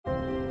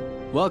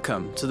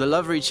Welcome to the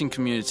Love Reaching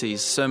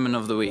Community's Sermon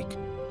of the Week.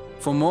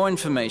 For more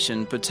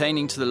information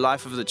pertaining to the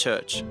life of the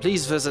church,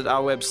 please visit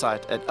our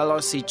website at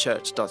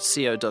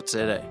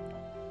lrcchurch.co.za.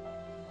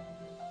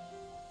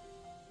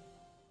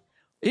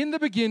 In the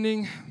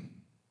beginning,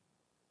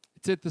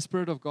 it said the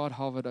Spirit of God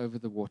hovered over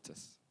the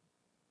waters.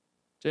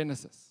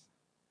 Genesis.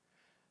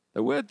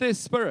 The word there,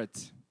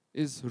 spirit,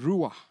 is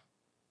ruach.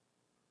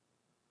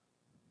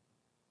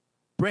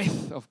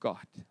 Breath of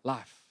God,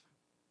 life.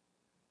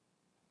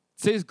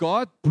 It says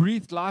God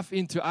breathed life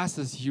into us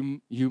as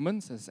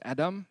humans, as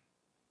Adam,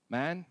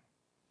 man.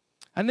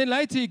 And then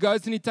later he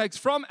goes and he takes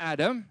from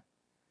Adam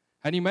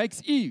and he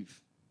makes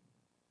Eve.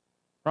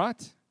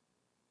 Right?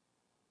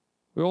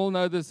 We all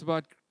know this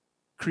about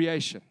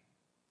creation.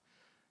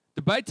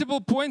 Debatable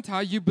point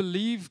how you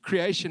believe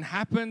creation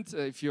happened.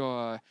 If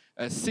you're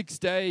a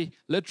 6-day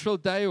literal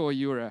day or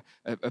you're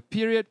a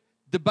period.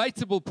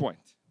 Debatable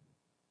point.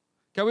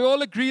 Can we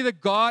all agree that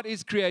God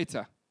is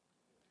creator?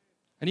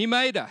 And he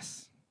made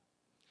us.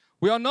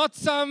 We are not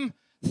some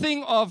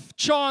thing of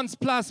chance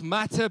plus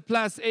matter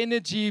plus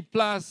energy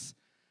plus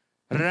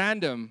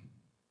random.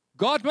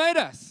 God made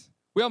us.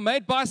 We are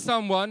made by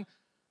someone,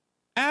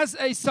 as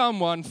a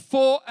someone,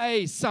 for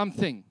a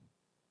something.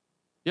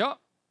 Yeah?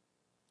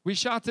 We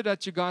shouted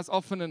at you guys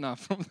often enough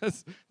from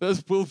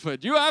this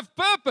pulpit. You have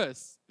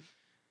purpose.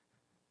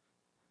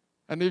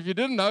 And if you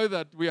didn't know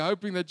that, we're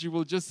hoping that you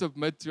will just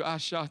submit to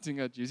us shouting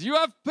at you. You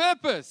have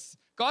purpose.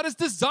 God has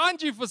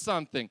designed you for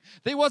something.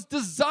 There was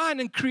design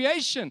and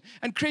creation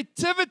and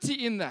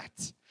creativity in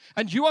that.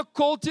 And you are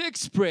called to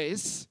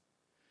express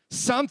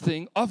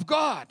something of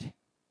God.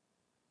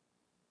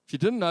 If you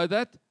didn't know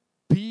that,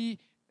 be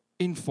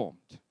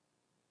informed.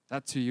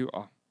 That's who you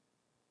are.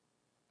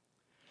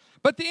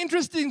 But the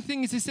interesting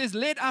thing is he says,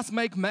 let us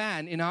make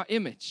man in our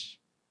image.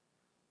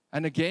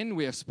 And again,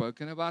 we have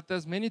spoken about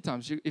this many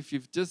times. If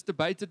you've just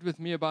debated with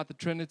me about the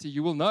Trinity,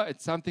 you will know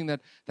it's something that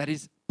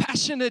is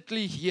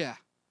passionately here.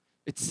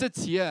 It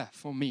sits here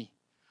for me.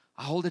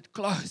 I hold it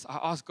close. I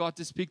ask God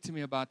to speak to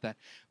me about that.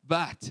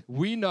 But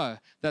we know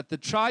that the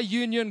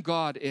triunion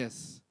God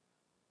is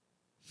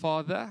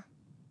Father,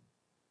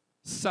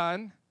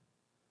 Son,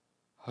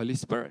 Holy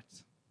Spirit.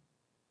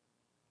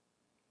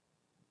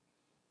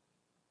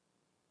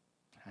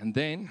 And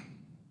then,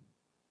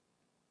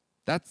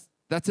 that's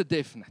a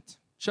definite.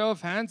 Show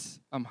of hands,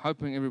 I'm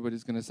hoping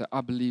everybody's going to say,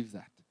 I believe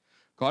that.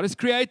 God is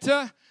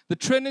creator. The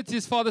Trinity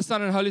is Father,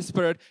 Son, and Holy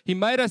Spirit. He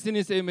made us in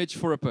His image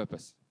for a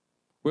purpose.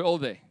 We're all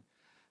there.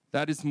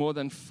 That is more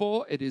than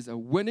 4. It is a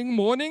winning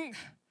morning.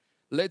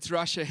 Let's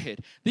rush ahead.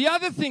 The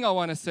other thing I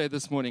want to say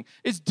this morning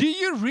is, do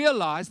you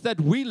realize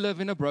that we live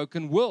in a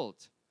broken world?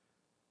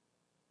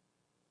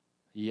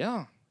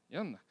 Yeah.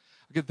 Okay,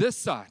 this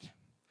side.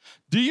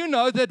 Do you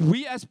know that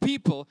we as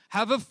people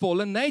have a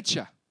fallen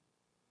nature?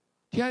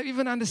 Do you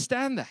even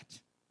understand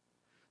that?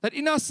 That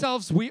in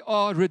ourselves we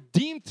are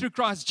redeemed through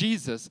Christ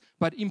Jesus,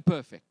 but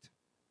imperfect.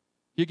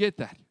 You get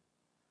that?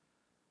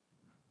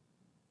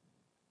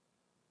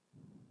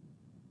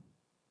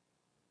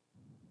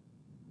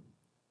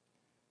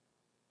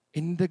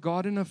 In the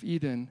Garden of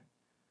Eden,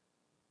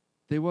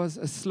 there was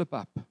a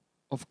slip-up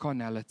of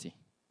carnality.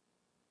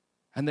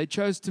 And they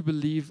chose to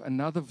believe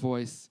another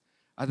voice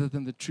other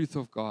than the truth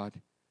of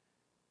God.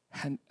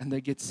 And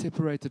they get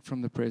separated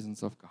from the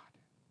presence of God.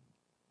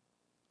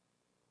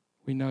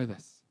 We know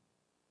this.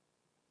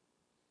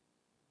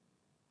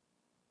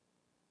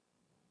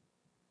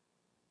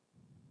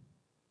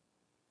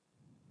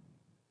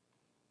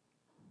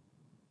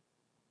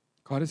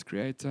 God is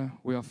creator,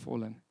 we are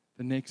fallen.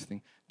 The next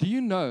thing. Do you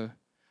know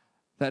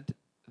that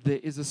there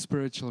is a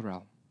spiritual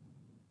realm?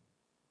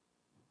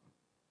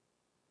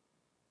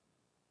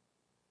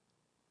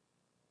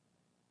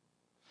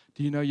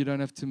 Do you know you don't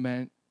have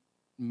to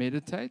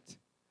meditate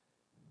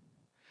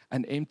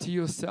and empty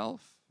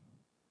yourself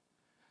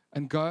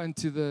and go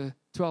into the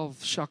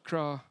 12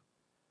 chakra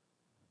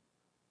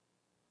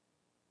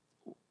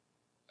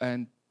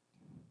and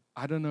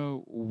I don't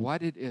know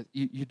what it is.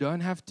 You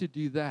don't have to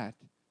do that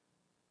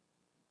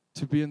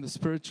to be in the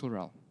spiritual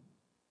realm.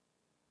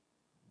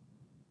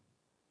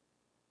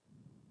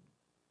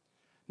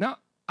 Now,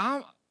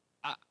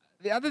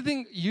 the other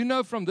thing you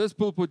know from this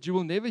pulpit, you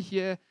will never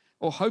hear,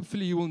 or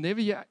hopefully you will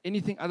never hear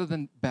anything other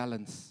than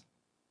balance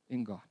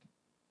in God.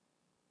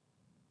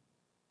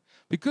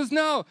 Because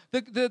now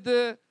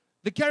the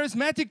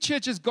charismatic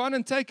church has gone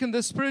and taken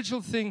the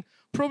spiritual thing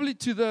probably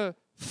to the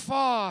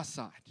far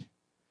side.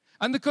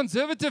 And the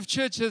conservative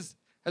church has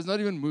not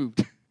even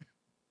moved.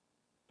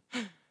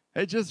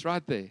 It's just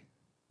right there.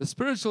 The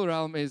spiritual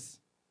realm is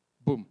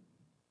boom.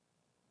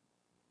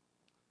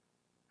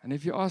 And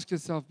if you ask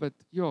yourself, but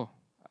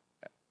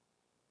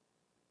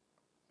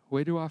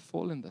where do I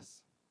fall in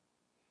this?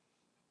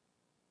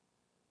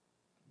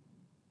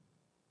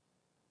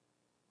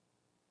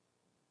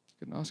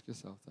 You can ask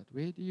yourself that.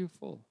 Where do you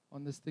fall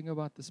on this thing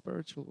about the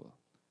spiritual world,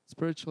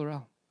 spiritual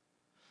realm?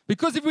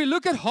 Because if we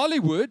look at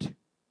Hollywood,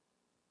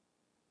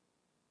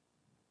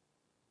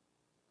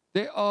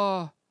 there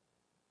are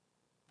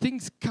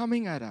things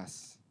coming at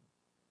us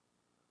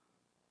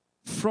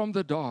from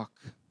the dark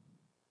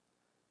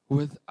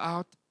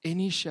without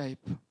any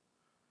shape,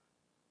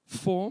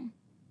 form,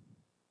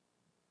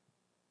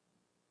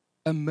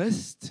 a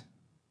mist,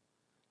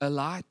 a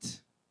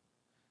light,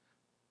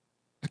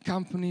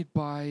 accompanied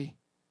by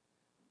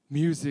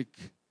music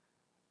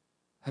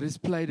that is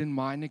played in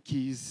minor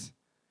keys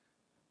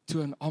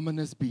to an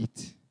ominous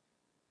beat.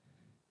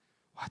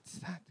 What's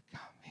that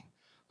coming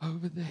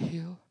over the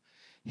hill?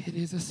 It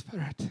is a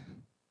spirit.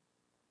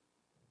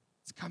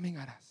 It's coming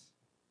at us.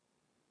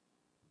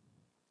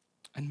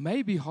 And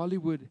maybe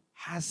Hollywood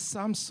has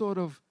some sort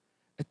of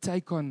a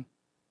take on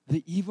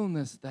the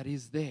evilness that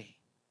is there.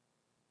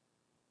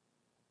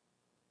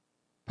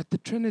 But the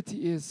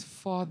Trinity is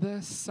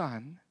Father,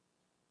 Son,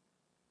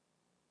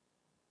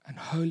 and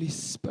Holy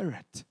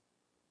Spirit.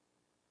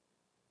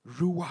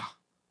 Ruah,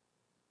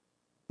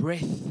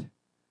 breath,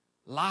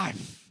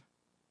 life,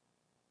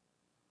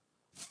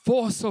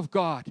 force of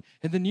God.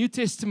 In the New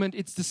Testament,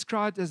 it's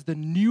described as the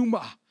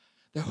pneuma,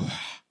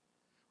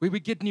 where we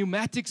get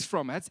pneumatics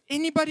from. Has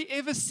anybody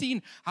ever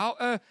seen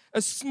how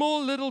a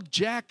small little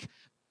jack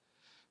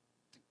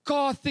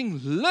car thing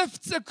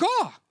lifts a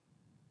car?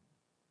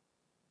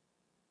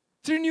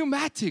 Through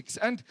pneumatics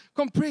and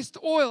compressed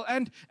oil,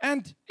 and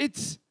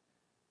it's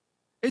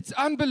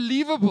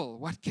unbelievable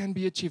what can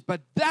be achieved.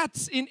 But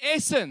that's in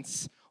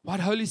essence what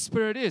Holy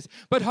Spirit is.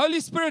 But Holy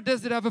Spirit,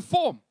 does it have a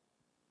form?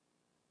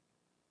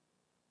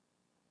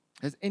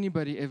 Has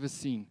anybody ever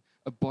seen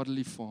a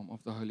bodily form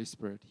of the Holy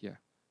Spirit here?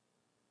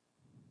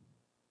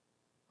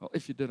 Well,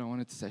 if you did, I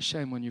wanted to say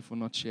shame on you for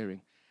not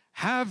sharing.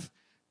 Has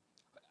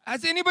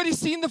anybody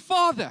seen the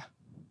Father?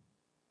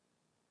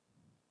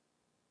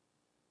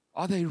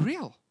 Are they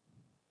real?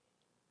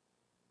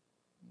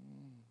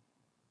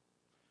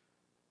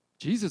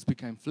 Jesus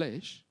became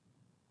flesh.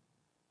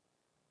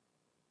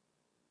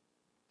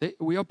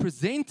 We are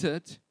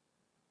presented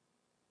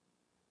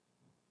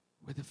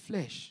with the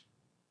flesh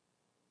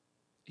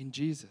in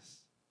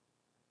Jesus,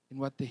 in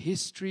what the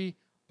history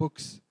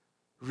books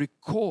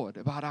record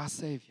about our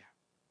Savior.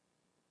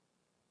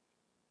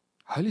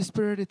 Holy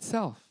Spirit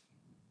itself,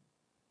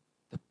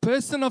 the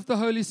person of the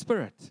Holy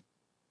Spirit,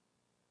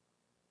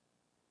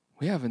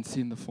 we haven't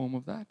seen the form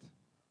of that.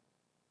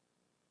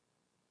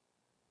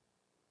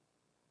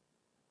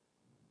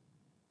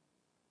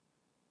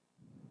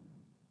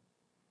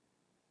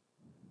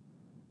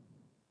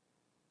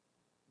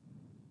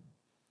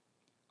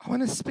 I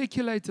want to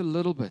speculate a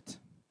little bit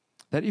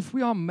that if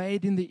we are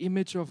made in the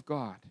image of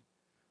God,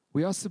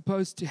 we are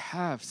supposed to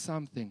have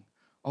something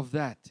of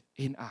that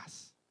in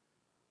us.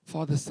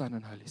 Father, Son,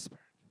 and Holy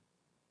Spirit.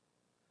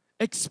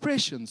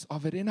 Expressions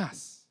of it in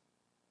us.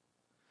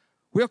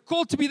 We are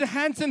called to be the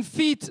hands and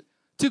feet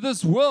to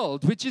this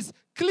world, which is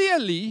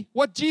clearly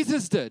what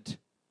Jesus did.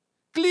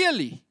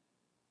 Clearly.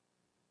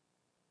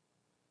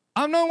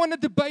 I don't want to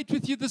debate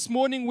with you this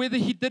morning whether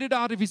he did it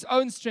out of his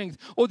own strength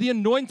or the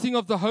anointing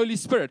of the Holy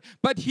Spirit.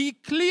 But he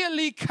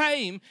clearly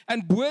came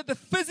and were the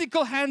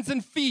physical hands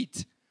and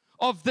feet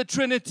of the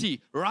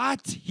Trinity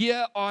right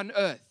here on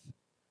earth.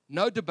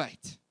 No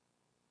debate.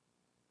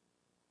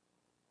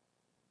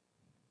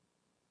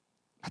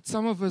 But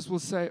some of us will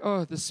say,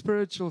 oh, the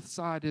spiritual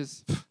side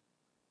is...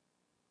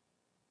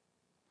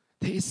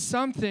 There is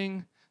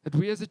something that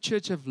we as a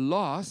church have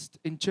lost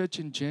in church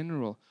in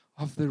general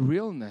of the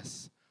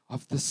realness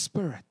of the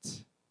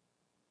Spirit.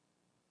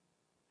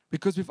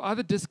 Because we've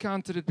either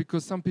discounted it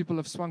because some people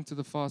have swung to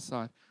the far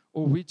side,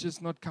 or we're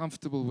just not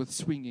comfortable with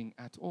swinging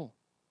at all.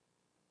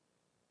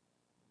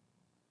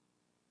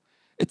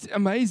 It's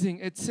amazing.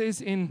 It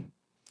says in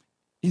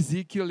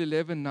Ezekiel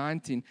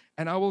 11:19,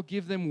 and I will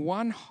give them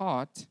one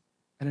heart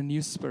and a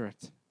new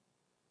spirit.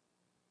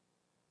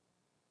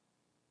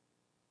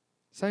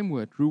 Same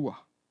word, ruah.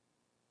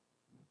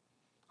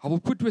 I will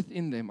put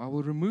within them, I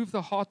will remove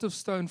the heart of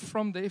stone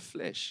from their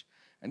flesh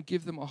and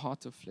give them a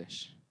heart of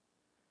flesh,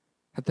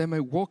 that they may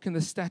walk in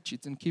the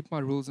statutes and keep my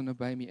rules and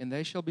obey me, and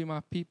they shall be my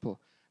people,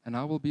 and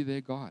I will be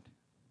their God.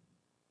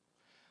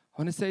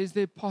 I want to say, is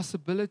there a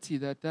possibility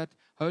that that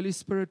Holy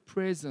Spirit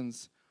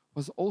presence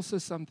was also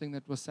something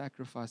that was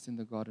sacrificed in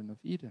the Garden of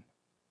Eden?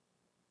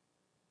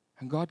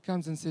 And God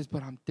comes and says,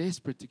 but I'm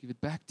desperate to give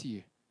it back to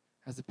you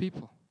as a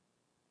people.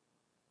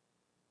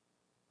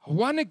 I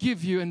want to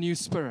give you a new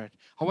spirit.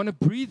 I want to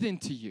breathe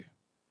into you.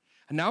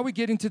 And now we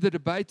get into the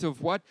debate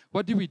of what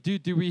do we do?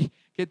 Do we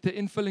get the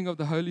infilling of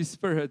the Holy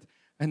Spirit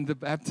and the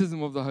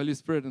baptism of the Holy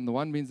Spirit? And the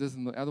one means this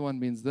and the other one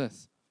means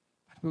this.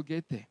 But we'll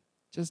get there.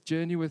 Just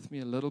journey with me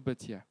a little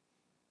bit here.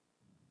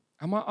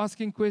 Am I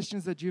asking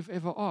questions that you've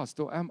ever asked?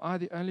 Or am I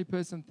the only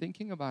person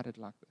thinking about it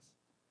like this?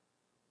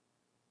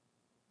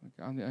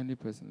 Okay, I'm the only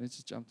person. Let's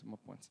just jump to my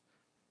points.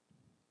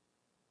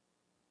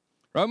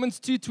 Romans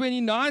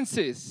 2:29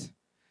 says,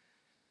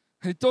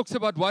 and he talks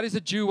about what is a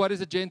Jew, what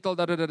is a Gentile,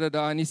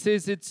 and he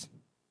says it's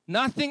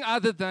nothing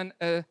other than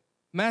a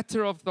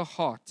matter of the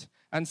heart.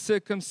 And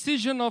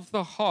circumcision of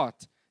the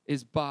heart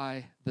is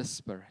by the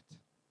Spirit.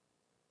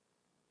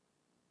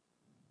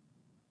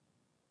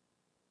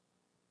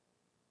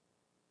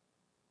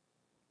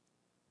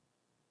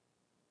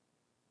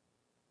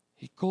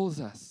 He calls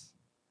us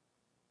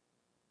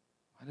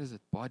What is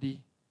it?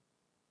 Body,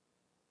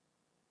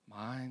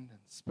 mind, and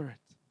spirit.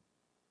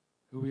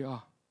 Who we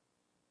are.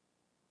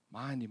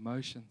 Mind,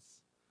 emotions,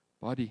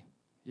 body,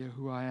 here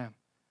who I am,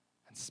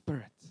 and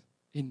spirit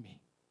in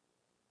me.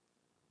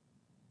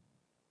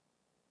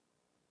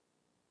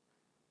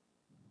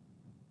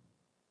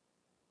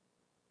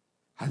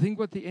 I think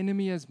what the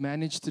enemy has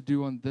managed to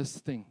do on this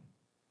thing,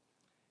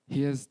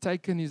 he has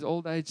taken his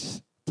old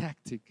age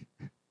tactic,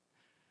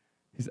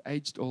 his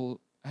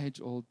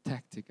age-old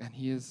tactic, and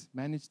he has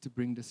managed to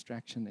bring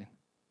distraction in.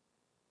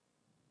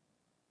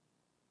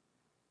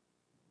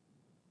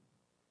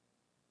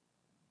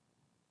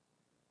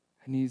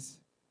 And he's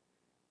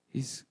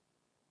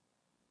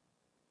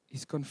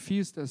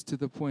confused us to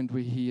the point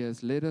where he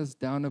has led us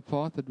down a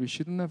path that we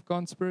shouldn't have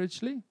gone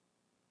spiritually.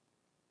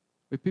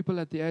 Where people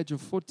at the age of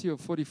 40 or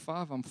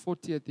 45, I'm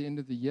 40 at the end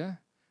of the year,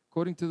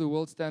 according to the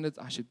world standards,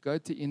 I should go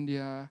to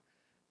India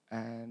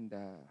and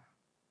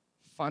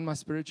find my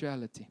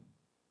spirituality.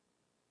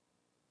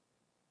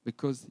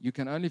 Because you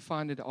can only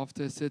find it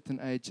after a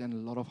certain age and a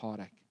lot of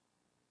heartache.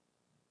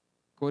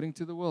 According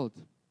to the world.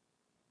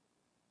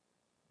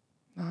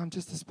 No, I'm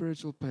just a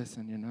spiritual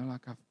person,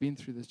 like I've been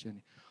through this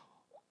journey.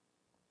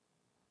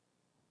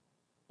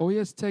 Or he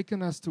has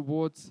taken us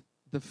towards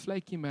the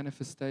flaky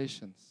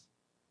manifestations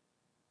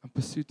and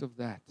pursuit of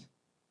that.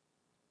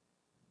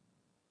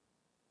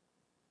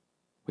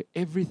 Where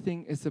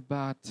everything is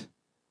about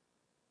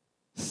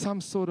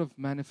some sort of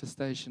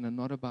manifestation and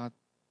not about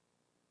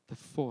the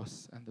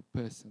force and the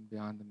person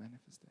behind the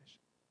manifestation.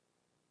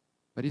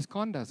 But he's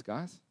conned us,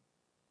 guys.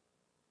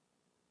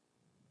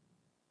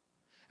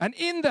 And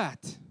in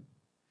that,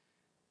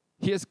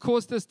 he has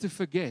caused us to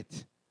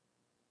forget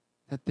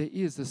that there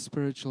is a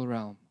spiritual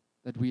realm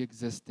that we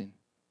exist in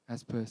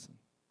as person.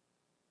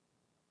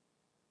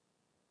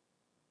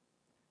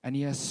 And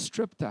he has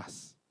stripped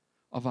us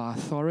of our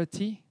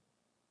authority,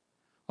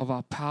 of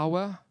our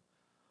power,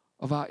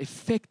 of our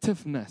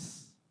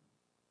effectiveness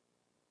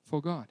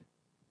for God.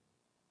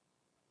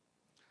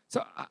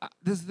 So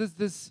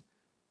this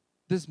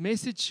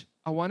message,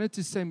 I wanted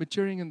to say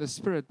maturing in the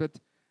Spirit, but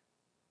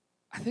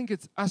I think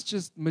it's us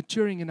just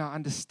maturing in our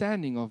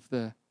understanding of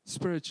the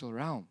spiritual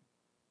realm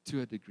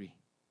to a degree.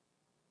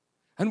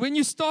 And when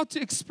you start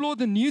to explore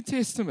the New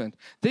Testament,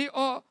 there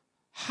are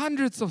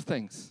hundreds of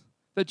things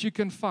that you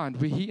can find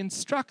where he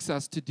instructs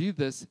us to do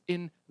this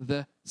in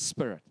the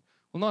Spirit.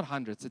 Well, not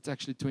hundreds, it's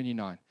actually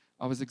 29.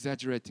 I was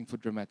exaggerating for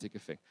dramatic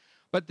effect.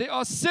 But there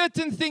are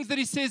certain things that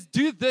he says,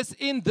 do this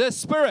in the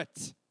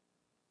Spirit.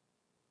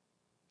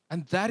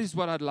 And that is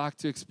what I'd like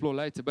to explore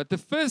later. But the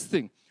first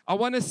thing I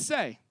want to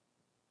say,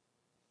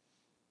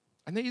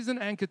 and there is an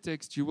anchor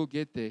text, you will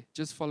get there.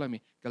 Just follow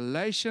me.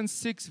 Galatians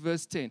 6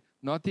 verse 10,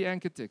 not the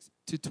anchor text,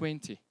 to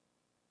 20.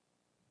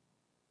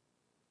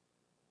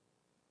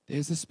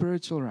 There's a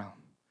spiritual realm.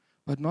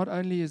 But not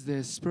only is there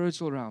a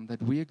spiritual realm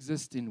that we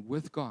exist in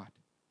with God,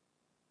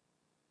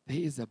 there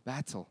is a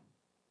battle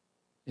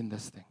in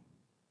this thing.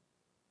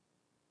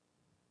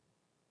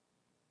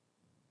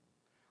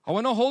 I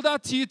want to hold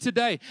out to you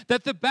today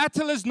that the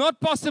battle is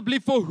not possibly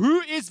for who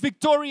is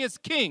victorious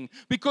king,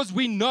 because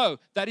we know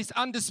that is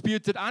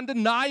undisputed,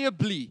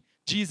 undeniably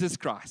Jesus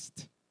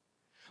Christ.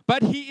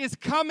 But he is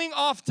coming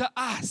after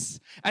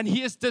us, and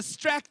he is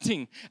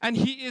distracting, and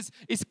he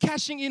is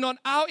cashing in on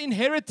our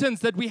inheritance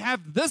that we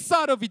have this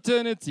side of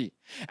eternity.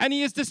 And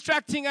he is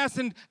distracting us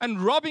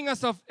and robbing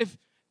us of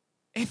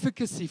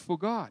efficacy for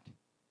God.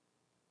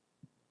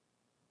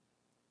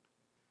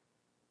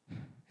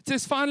 It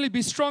says, finally,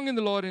 be strong in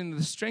the Lord and in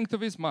the strength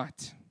of his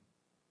might.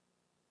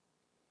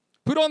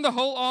 Put on the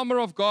whole armor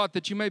of God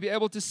that you may be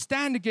able to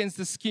stand against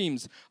the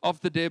schemes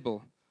of the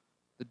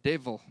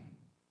devil.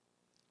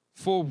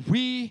 For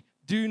we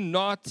do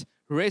not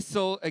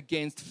wrestle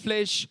against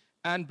flesh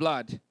and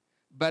blood,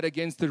 but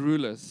against the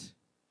rulers,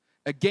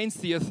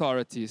 against the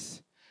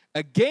authorities,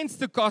 against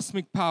the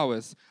cosmic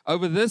powers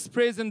over this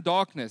present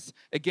darkness,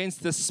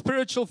 against the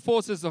spiritual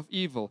forces of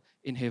evil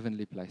in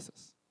heavenly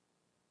places.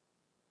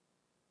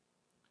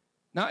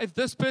 Now, if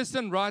this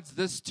person writes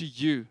this to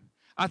you,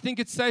 I think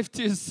it's safe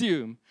to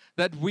assume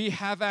that we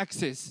have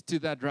access to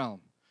that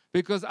realm,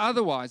 because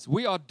otherwise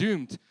we are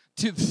doomed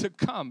to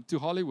succumb to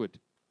Hollywood.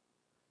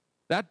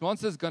 That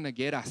monster is going to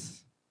get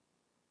us.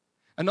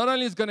 And not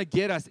only is it going to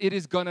get us, it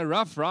is going to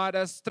rough ride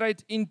us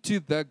straight into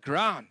the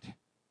ground. It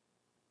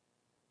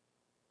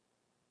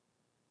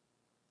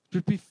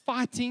would be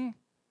fighting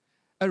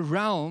a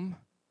realm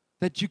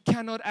that you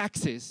cannot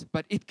access,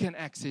 but it can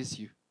access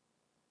you.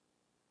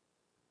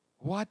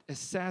 What a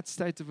sad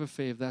state of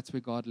affair if that's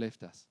where God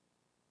left us.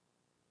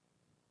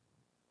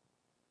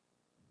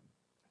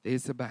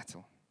 There's a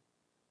battle.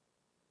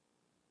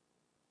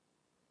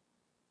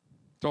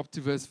 Drop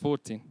to verse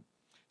 14.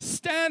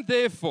 Stand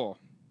therefore,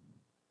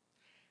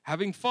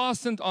 having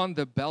fastened on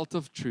the belt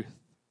of truth,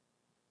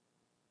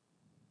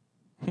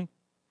 and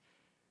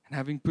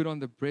having put on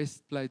the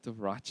breastplate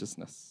of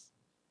righteousness,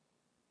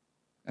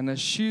 and as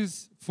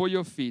shoes for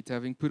your feet,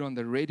 having put on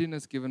the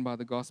readiness given by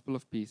the gospel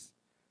of peace.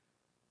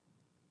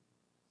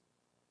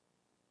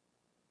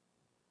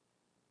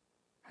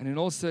 And in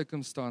all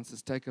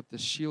circumstances, take up the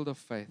shield of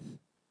faith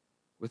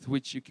with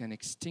which you can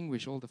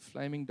extinguish all the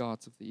flaming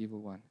darts of the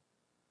evil one.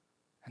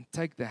 And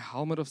take the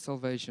helmet of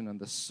salvation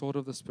and the sword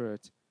of the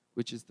Spirit,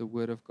 which is the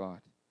word of God,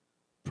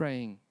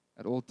 praying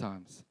at all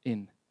times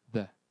in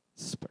the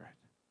Spirit.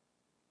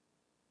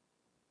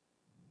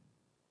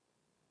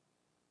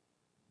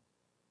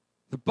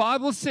 The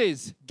Bible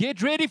says,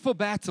 get ready for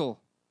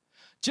battle.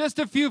 Just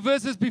a few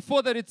verses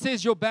before that, it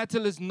says your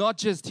battle is not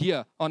just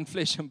here on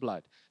flesh and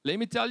blood. Let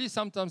me tell you,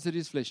 sometimes it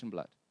is flesh and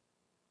blood.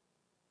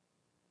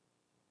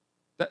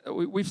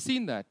 We've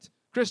seen that.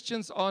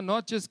 Christians are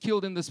not just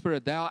killed in the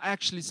spirit, they are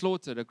actually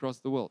slaughtered across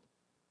the world.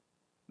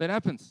 That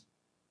happens.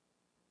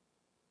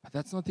 But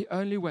that's not the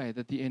only way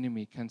that the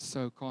enemy can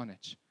sow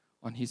carnage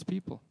on his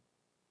people.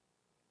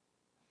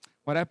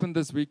 What happened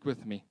this week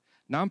with me?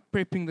 Now I'm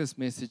prepping this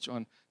message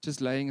on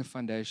just laying a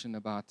foundation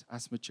about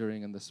us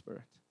maturing in the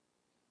Spirit.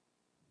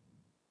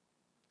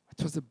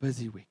 It was a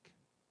busy week.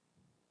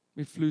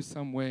 We flew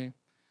somewhere.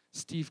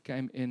 Steve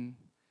came in.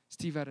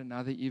 Steve had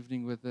another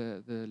evening with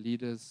the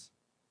leaders.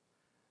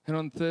 And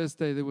on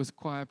Thursday, there was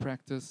choir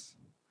practice.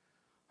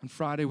 On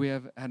Friday, we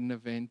had an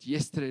event.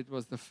 Yesterday, it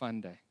was the fun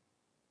day.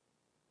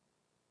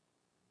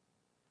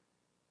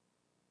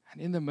 And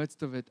in the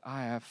midst of it,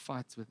 I have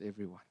fights with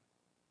everyone.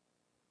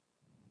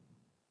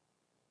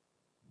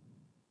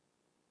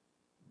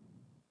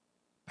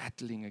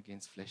 Battling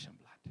against flesh and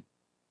blood.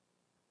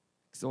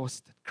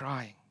 Exhausted,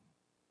 crying.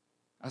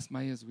 As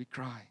mayors, we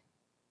cry.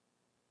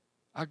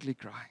 Ugly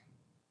cry.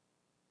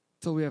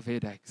 Till we have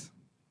headaches.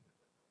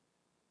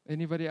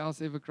 Anybody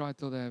else ever cry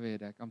till they have a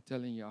headache? I'm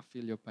telling you, I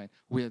feel your pain.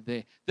 We're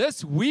there.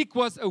 This week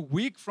was a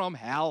week from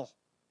hell.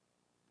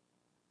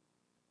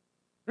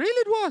 Really,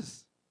 it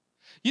was.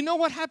 You know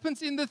what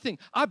happens in the thing?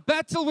 I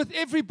battle with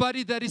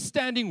everybody that is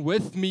standing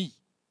with me.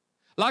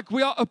 Like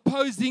we are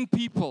opposing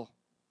people.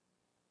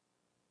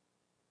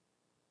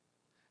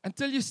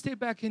 Until you step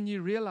back and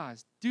you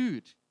realize,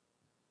 dude,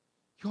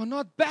 you're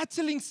not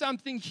battling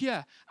something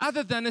here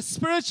other than a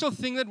spiritual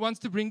thing that wants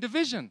to bring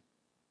division.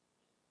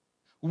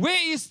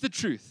 Where is the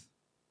truth?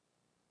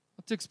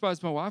 Not to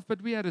expose my wife,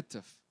 but we had a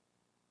tiff.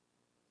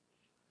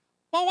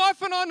 My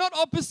wife and I are not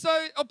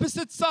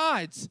opposite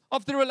sides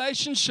of the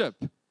relationship.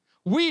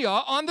 We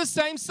are on the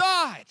same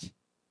side.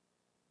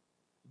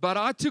 But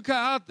I took her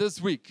out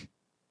this week.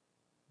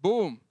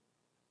 Boom.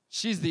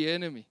 She's the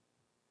enemy.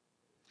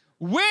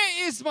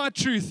 Where is my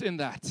truth in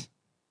that?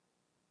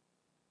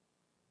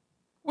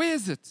 Where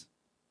is it?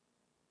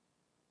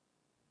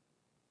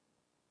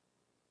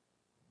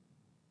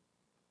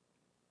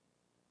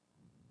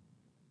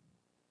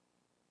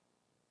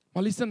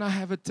 Melissa and I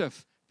have a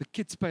tiff. The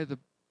kids pay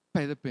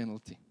the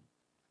penalty.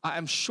 I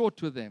am short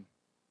with them.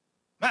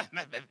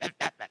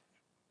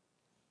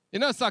 You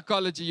know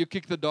psychology, you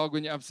kick the dog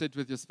when you're upset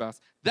with your spouse.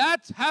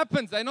 That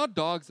happens. They're not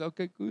dogs.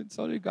 Okay, good.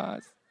 Sorry,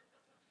 guys.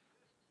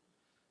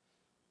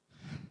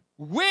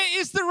 Where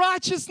is the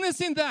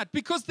righteousness in that?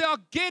 Because they are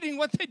getting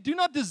what they do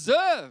not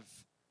deserve.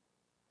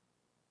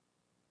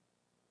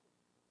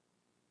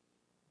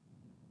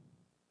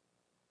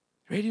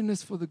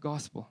 Readiness for the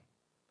gospel.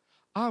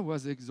 I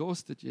was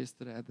exhausted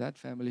yesterday at that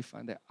family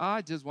fun day.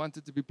 I just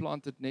wanted to be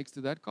planted next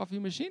to that coffee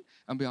machine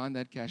and behind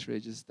that cash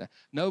register.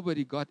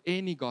 Nobody got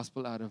any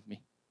gospel out of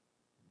me.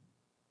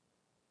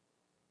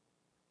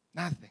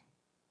 Nothing.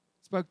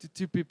 Spoke to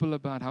 2 people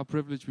about how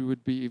privileged we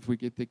would be if we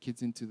get their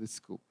kids into the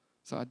school.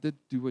 So I did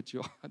what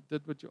you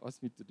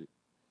asked me to do.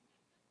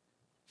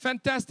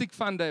 Fantastic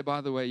fun day, by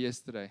the way,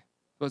 yesterday.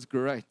 It was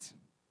great.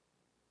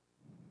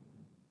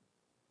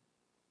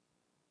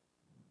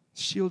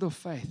 Shield of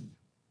faith.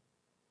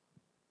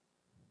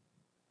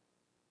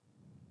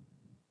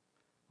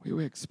 We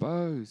were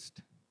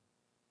exposed.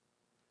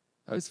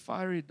 Those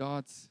fiery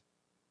darts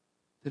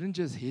didn't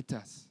just hit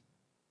us.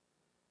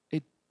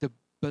 It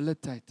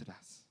debilitated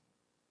us.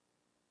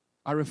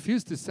 I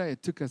refuse to say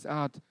it took us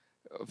out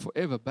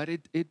forever, but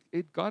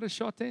it got a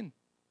shot in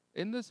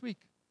this week.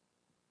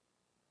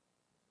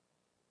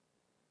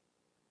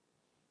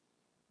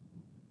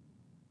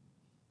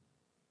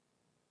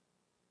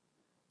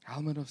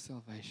 Helmet of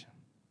salvation.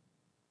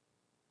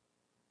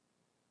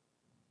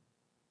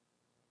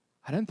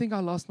 I don't think I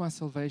lost my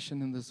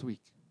salvation in this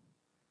week.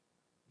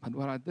 But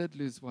what I did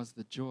lose was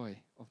the joy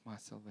of my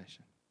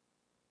salvation.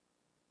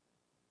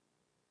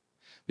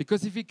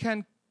 Because if He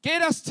can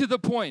get us to the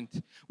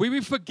point where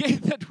we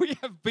forget that we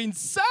have been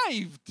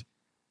saved,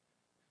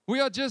 we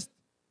are just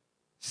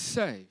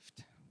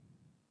saved.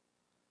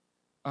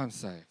 I'm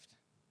saved.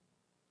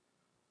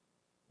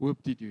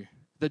 Whoop-de-doo.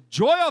 The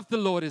joy of the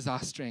Lord is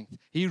our strength.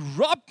 He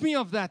robbed me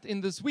of that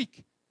in this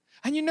week.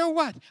 And you know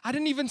what? I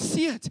didn't even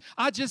see it.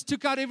 I just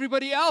took out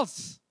everybody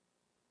else.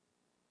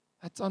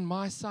 That's on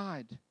my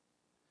side.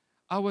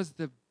 I was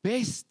the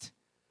best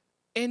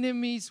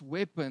enemy's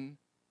weapon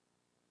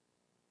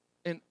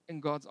in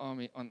God's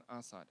army on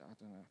our side. I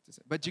don't know what to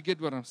say. But you get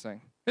what I'm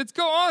saying. Let's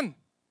go on.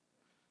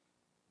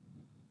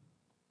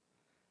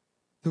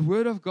 The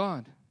Word of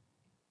God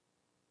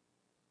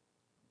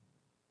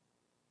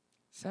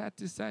Sad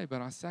to say,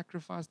 but I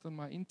sacrificed on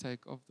my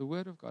intake of the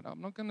Word of God. I'm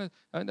not going to,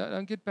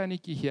 don't get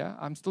panicky here.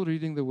 I'm still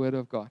reading the Word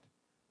of God.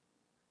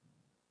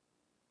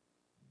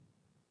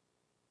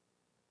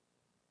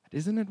 But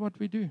isn't it what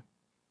we do?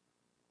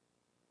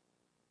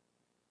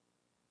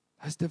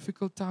 Those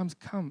difficult times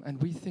come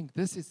and we think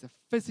this is a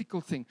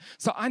physical thing.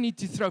 So I need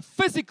to throw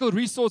physical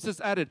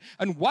resources at it.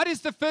 And what is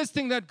the first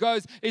thing that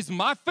goes is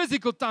my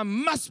physical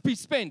time must be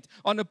spent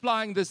on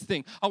applying this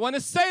thing. I want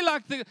to say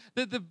like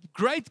the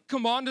great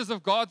commanders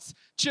of God's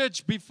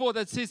church before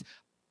that says,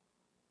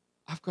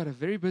 I've got a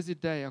very busy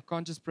day. I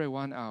can't just pray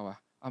 1 hour.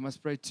 I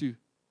must pray 2.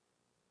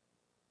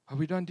 But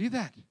we don't do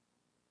that.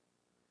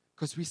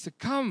 Because we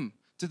succumb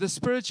to the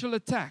spiritual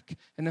attack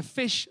and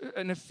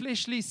a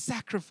fleshly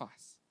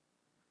sacrifice.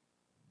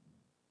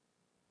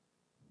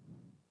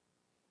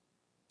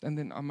 And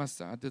then I must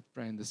say, I did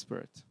pray in the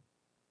Spirit.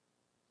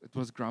 It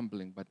was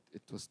grumbling, but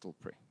it was still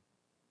prayer.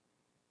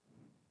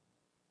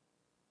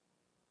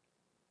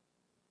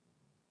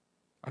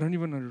 I don't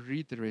even want to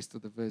read the rest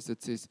of the verse.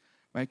 It says,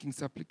 making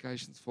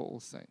supplications for all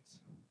saints.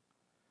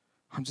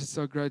 I'm just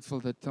so grateful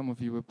that some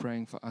of you were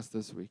praying for us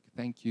this week.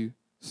 Thank you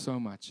so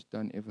much.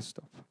 Don't ever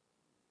stop.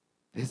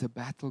 There's a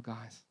battle,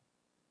 guys.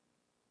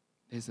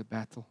 There's a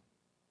battle.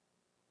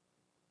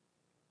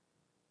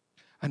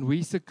 And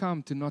we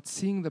succumb to not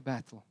seeing the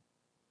battle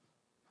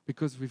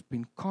because we've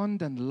been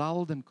conned and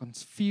lulled and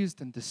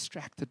confused and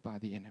distracted by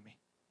the enemy.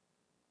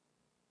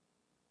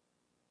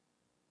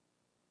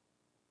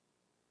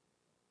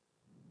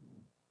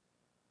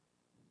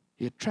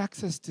 He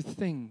attracts us to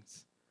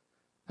things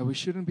that we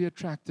shouldn't be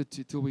attracted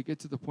to till we get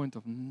to the point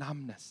of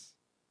numbness.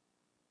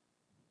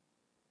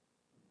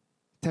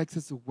 He takes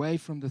us away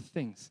from the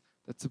things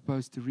that's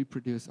supposed to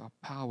reproduce our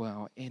power,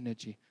 our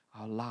energy,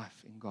 our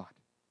life in God.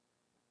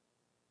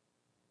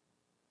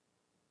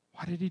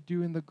 What did he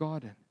do in the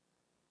garden?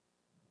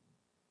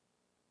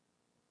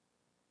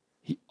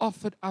 He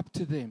offered up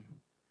to them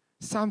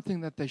something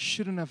that they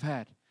shouldn't have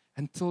had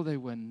until they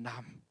were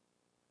numb.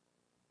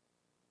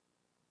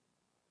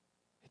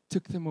 It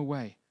took them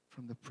away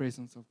from the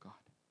presence of God.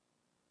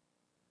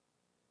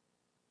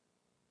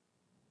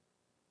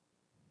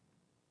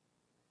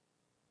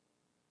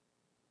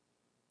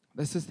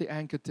 This is the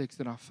anchor text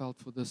that I felt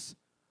for this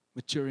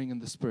maturing in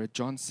the Spirit.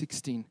 John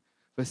 16,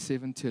 verse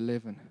 7 to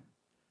 11.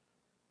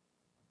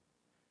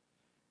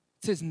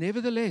 It says,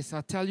 nevertheless,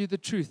 I tell you the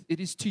truth, it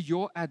is to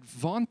your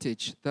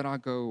advantage that I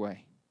go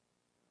away.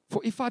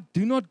 For if I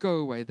do not go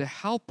away, the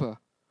Helper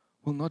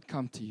will not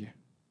come to you.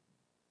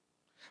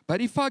 But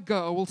if I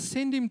go, I will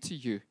send him to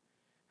you.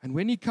 And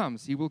when he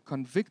comes, he will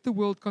convict the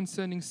world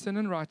concerning sin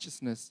and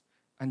righteousness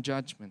and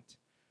judgment.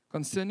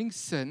 Concerning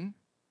sin,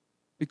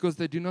 because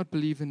they do not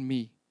believe in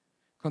me.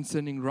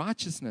 Concerning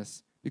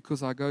righteousness,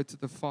 because I go to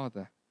the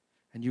Father,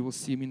 and you will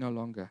see me no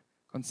longer.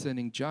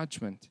 Concerning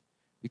judgment,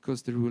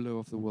 because the ruler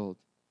of the world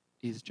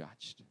is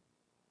judged. You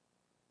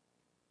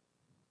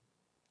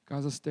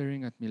guys are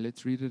staring at me.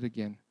 Let's read it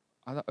again.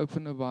 Either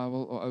open a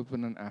Bible or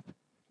open an app.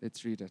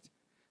 Let's read it.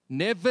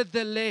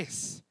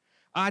 Nevertheless,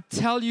 I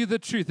tell you the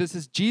truth. This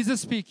is Jesus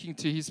speaking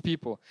to his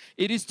people.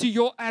 It is to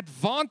your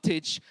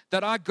advantage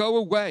that I go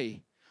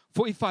away.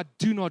 For if I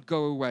do not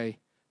go away,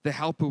 the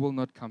Helper will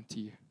not come to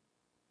you.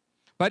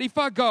 But if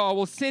I go, I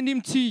will send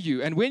him to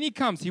you. And when he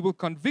comes, he will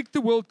convict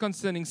the world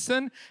concerning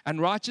sin and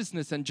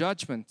righteousness and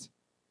judgment.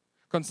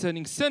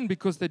 Concerning sin,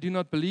 because they do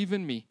not believe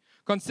in me.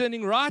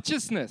 Concerning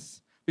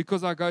righteousness,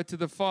 because I go to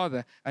the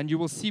Father, and you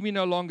will see me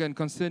no longer. And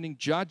concerning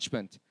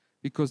judgment,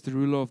 because the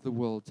ruler of the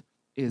world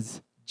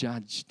is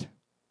judged.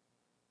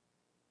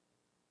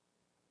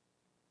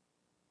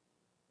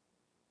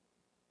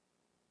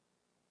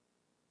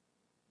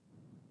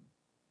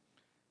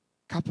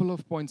 Couple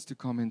of points to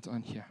comment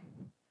on here.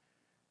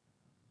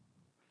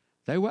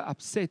 They were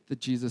upset that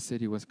Jesus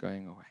said he was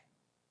going away.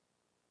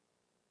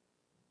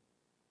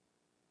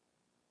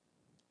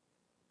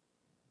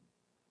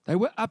 They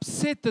were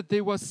upset that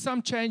there was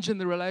some change in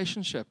the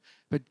relationship.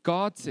 But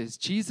God says,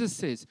 Jesus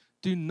says,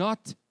 do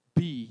not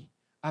be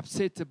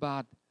upset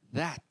about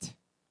that.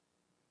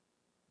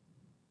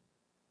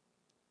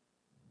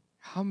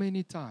 How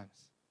many times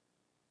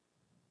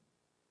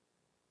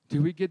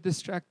do we get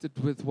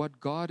distracted with what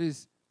God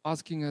is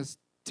asking us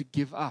to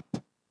give up,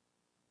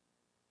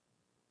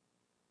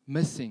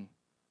 missing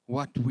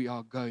what we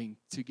are going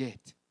to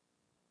get?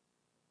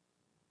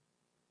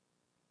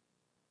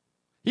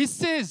 He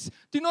says,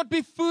 do not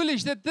be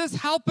foolish, that this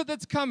helper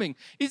that's coming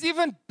is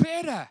even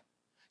better.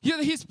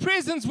 His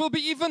presence will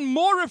be even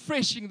more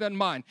refreshing than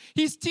mine.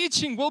 His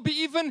teaching will be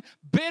even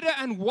better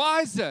and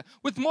wiser,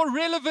 with more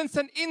relevance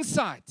and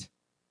insight.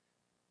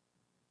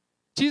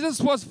 Jesus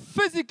was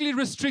physically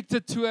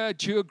restricted to a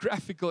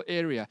geographical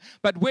area.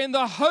 But when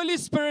the Holy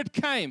Spirit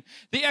came,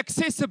 the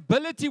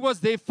accessibility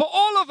was there for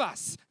all of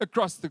us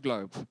across the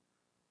globe.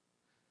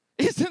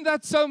 Isn't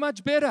that so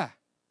much better?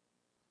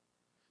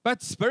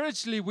 But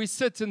spiritually, we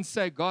sit and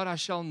say, God, I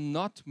shall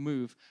not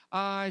move.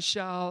 I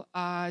shall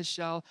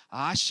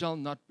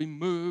not be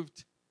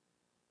moved.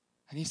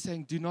 And he's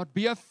saying, do not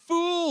be a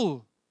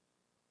fool.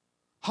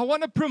 I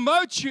want to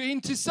promote you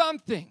into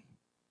something.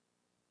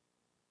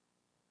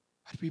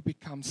 that we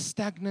become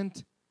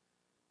stagnant,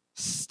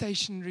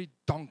 stationary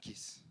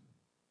donkeys.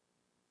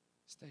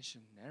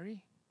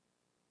 Stationary?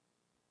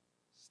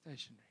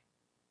 Stationary.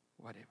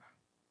 Whatever.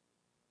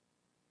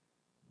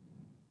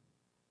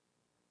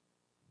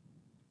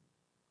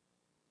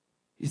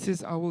 He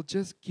says, I will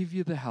just give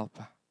you the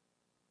helper.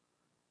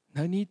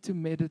 No need to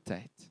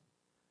meditate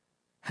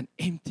and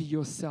empty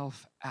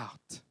yourself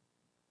out.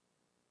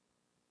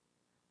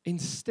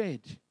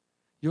 Instead,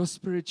 your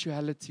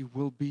spirituality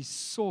will be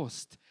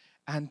sourced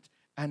and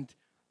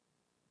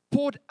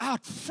poured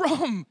out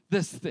from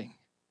this thing.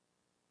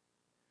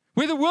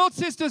 Where the world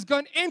says to us, go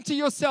and empty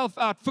yourself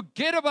out.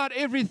 Forget about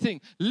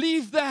everything.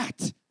 Leave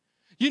that.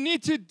 You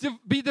need to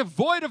be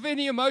devoid of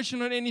any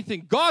emotion or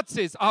anything. God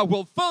says, I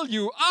will fill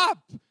you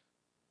up.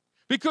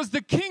 Because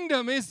the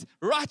kingdom is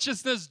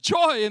righteousness,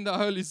 joy in the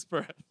Holy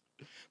Spirit.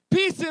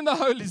 Peace in the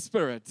Holy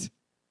Spirit.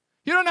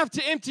 You don't have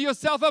to empty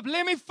yourself up.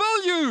 Let me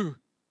fill you.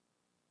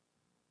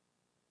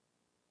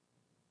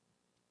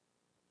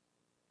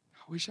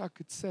 I wish I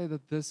could say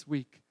that this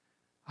week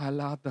I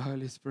allowed the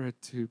Holy Spirit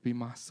to be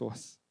my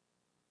source.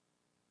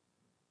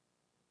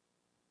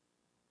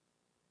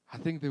 I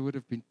think there would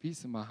have been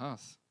peace in my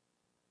house.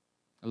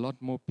 A lot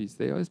more peace.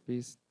 There is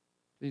peace.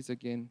 Please,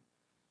 again,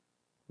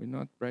 we're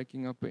not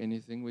breaking up or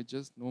anything. We're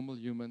just normal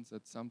humans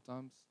that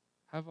sometimes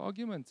have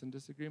arguments and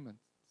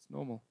disagreements. It's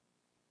normal.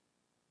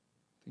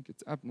 I think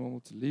it's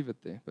abnormal to leave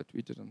it there, but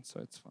we didn't, so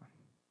it's fine.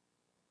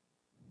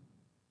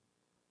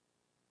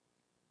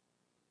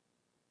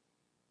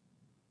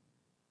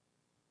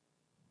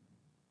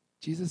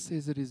 Jesus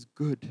says it is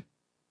good.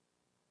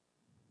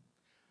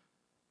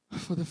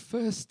 For the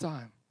first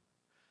time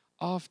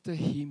after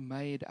He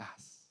made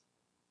us,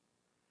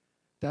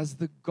 does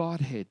the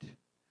Godhead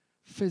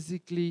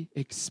physically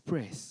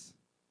express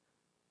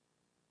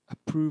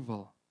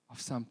approval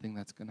of something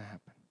that's going to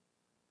happen.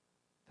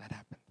 That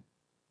happened.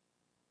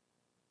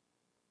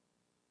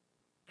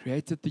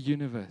 Created the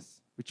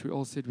universe, which we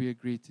all said we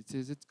agreed to. It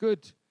says it's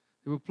good.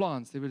 There were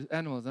plants, there were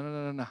animals,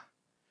 And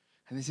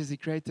He says He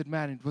created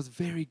man, and it was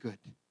very good.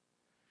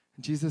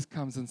 And Jesus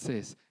comes and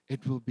says,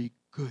 it will be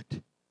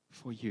good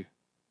for you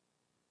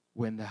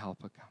when the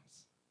helper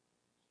comes.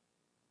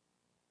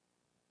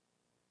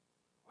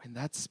 When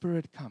that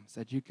Spirit comes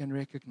that you can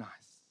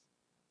recognize,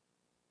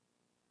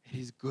 it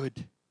is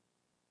good.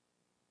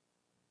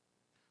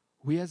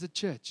 We as a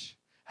church,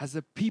 as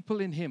a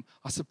people in Him,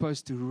 are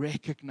supposed to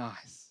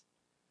recognize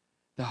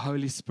the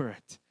Holy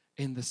Spirit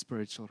in the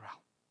spiritual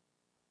realm.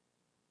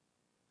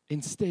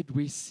 Instead,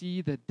 we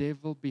see the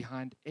devil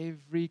behind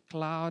every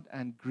cloud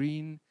and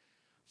green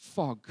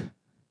fog.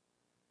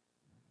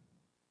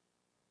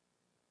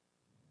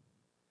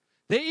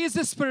 There is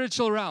a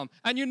spiritual realm.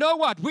 And you know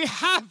what? We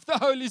have the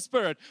Holy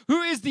Spirit,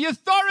 who is the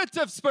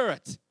authoritative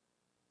Spirit.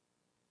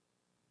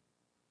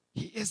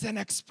 He is an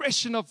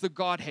expression of the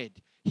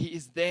Godhead. He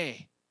is there.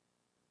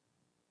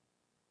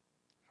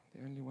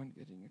 I'm the only one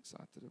getting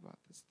excited about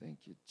this.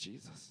 Thank you,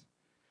 Jesus.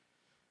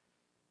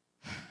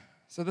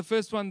 So the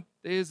first one,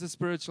 there is a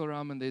spiritual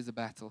realm and there's a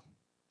battle.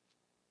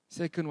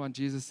 Second one,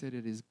 Jesus said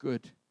it is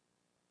good.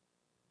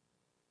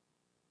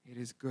 It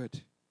is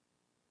good.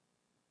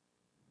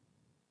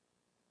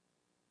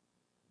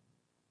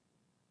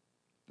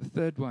 The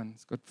third one,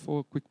 it's got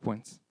 4 quick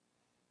points.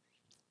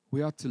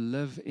 We are to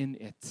live in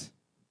it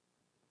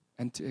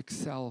and to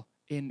excel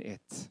in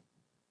it.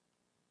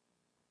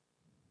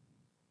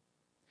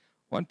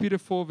 1 Peter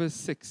 4 verse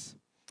 6,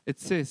 it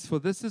says, for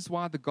this is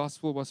why the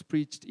gospel was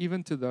preached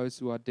even to those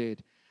who are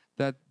dead,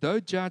 that though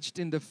judged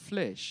in the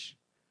flesh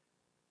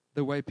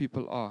the way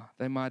people are,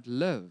 they might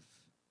live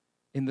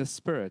in the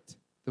spirit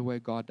the way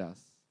God does.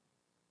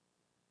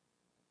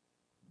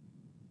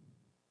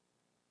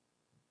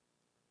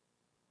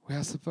 We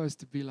are supposed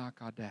to be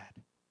like our dad.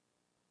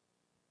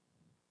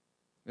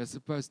 We are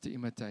supposed to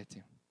imitate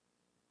him.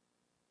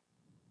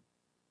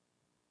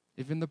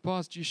 If in the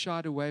past you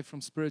shied away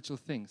from spiritual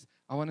things,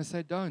 I want to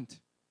say don't.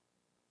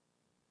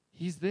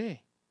 He's there.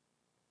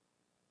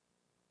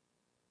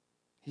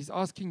 He's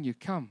asking you,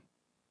 come,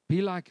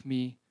 be like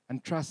me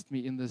and trust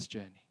me in this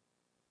journey.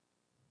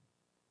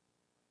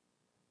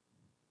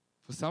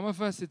 For some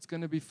of us, it's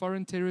going to be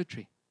foreign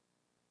territory.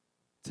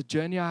 It's a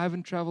journey I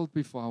haven't traveled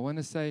before. I want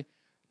to say,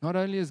 not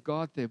only is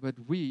God there, but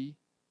we,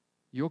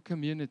 your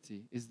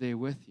community, is there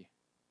with you.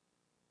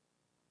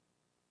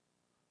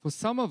 For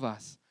some of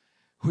us,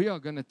 we are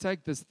going to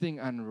take this thing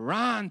and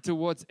run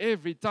towards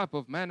every type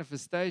of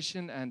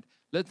manifestation and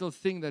little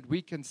thing that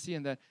we can see,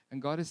 and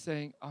God is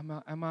saying,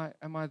 am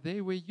I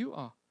there where you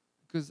are?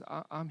 Because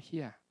I'm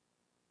here.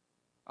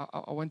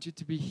 I want you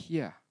to be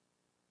here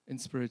in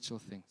spiritual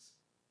things.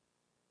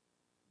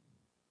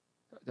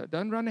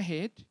 Don't run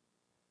ahead.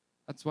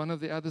 That's one of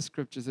the other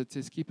scriptures that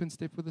says, keep in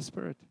step with the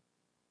Spirit. If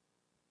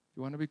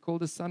you want to be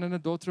called a son and a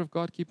daughter of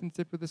God, keep in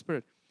step with the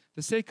Spirit.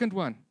 The second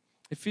one,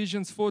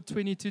 Ephesians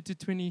 4:22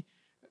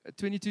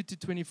 to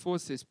 24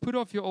 says, put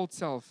off your old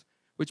self,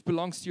 which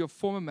belongs to your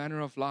former manner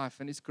of life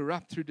and is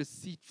corrupt through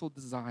deceitful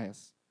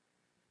desires,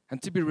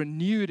 and to be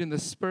renewed in the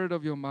spirit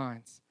of your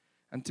minds,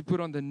 and to put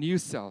on the new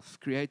self,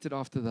 created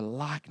after the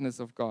likeness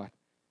of God,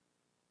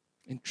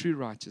 in true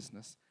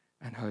righteousness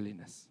and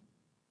holiness.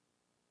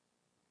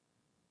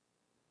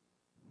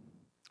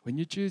 When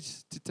you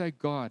choose to take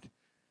God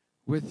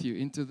with you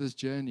into this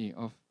journey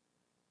of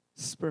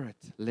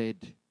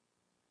Spirit-led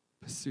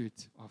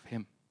pursuit of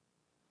Him,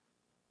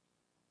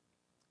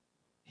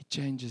 He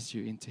changes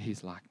you into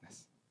His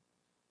likeness.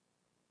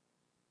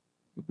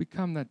 You'll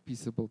become that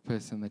peaceable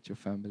person that your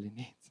family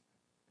needs.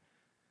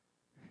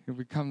 You'll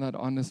become that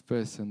honest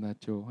person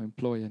that your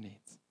employer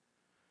needs.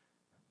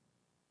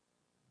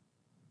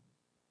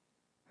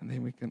 And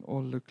then we can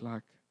all look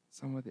like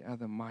some of the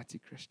other mighty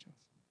Christians.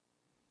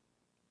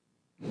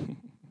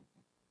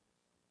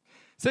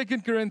 2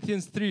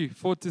 Corinthians 3,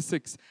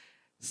 4-6.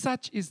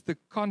 Such is the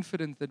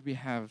confidence that we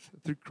have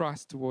through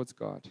Christ towards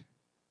God.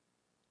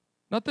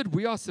 Not that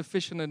we are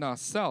sufficient in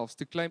ourselves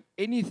to claim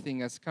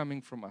anything as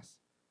coming from us,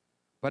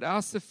 but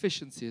our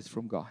sufficiency is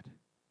from God.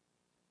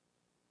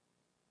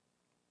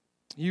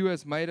 He who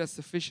has made us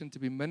sufficient to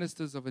be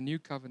ministers of a new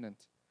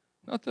covenant,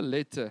 not the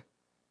letter,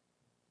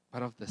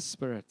 but of the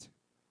Spirit.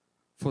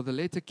 For the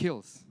letter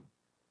kills,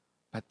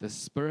 but the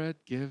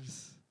Spirit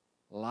gives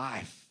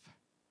life.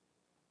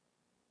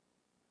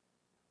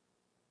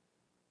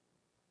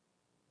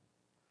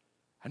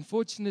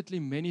 Unfortunately,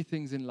 many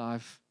things in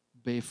life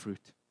bear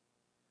fruit.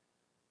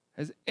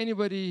 Has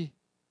anybody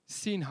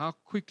seen how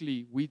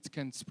quickly weeds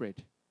can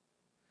spread?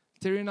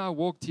 Terry and I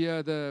walked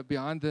here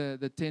behind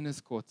the tennis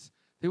courts.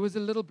 There was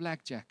a little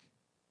blackjack.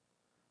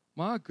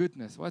 My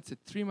goodness, what's it?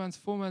 3 months,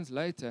 4 months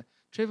later,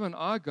 Trevor and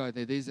I go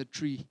there. There's a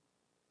tree.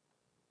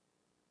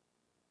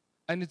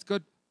 And it's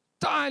got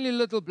tiny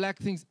little black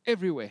things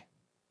everywhere.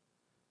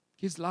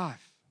 It gives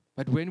life.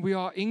 But when we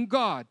are in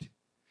God,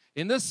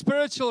 in the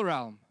spiritual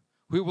realm,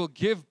 we will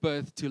give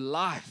birth to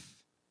life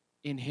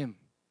in Him.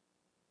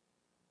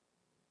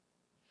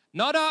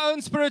 Not our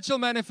own spiritual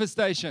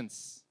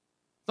manifestations.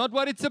 It's not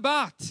what it's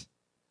about.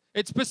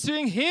 It's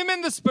pursuing Him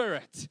in the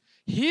Spirit.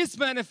 His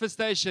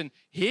manifestation.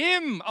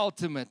 Him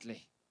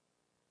ultimately.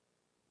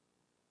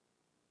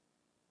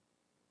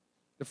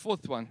 The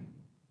fourth one.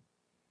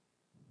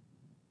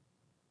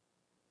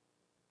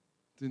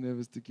 Too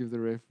nervous to give the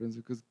reference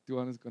because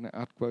Duane is going to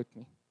outquote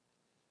me.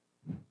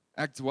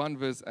 Acts 1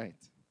 verse 8.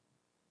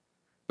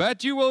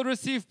 But you will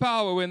receive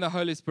power when the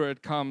Holy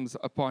Spirit comes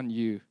upon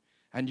you,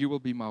 and you will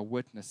be my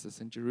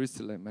witnesses in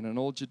Jerusalem and in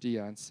all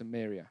Judea and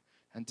Samaria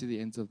and to the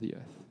ends of the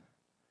earth.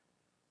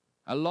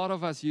 A lot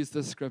of us use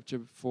this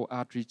scripture for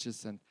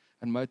outreaches and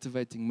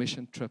motivating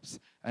mission trips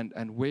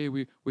and where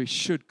we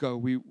should go.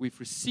 We've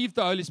received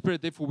the Holy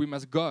Spirit, therefore we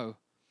must go.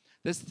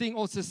 This thing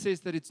also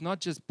says that it's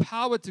not just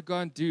power to go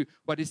and do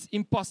what is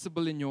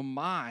impossible in your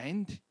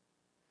mind,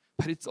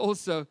 but it's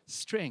also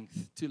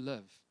strength to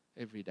live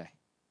every day.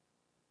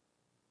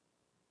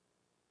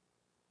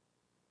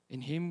 In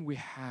Him we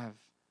have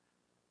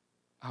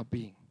our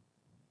being.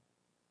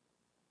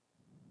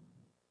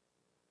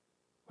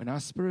 When our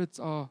spirits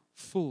are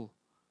full,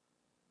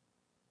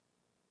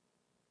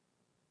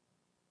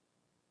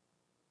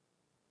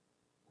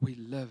 we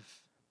live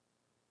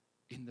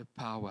in the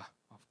power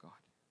of God.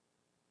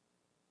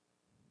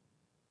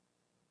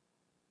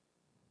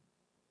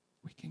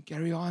 We can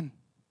carry on.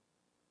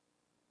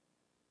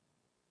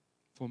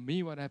 For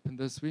me, what happened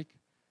this week,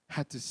 I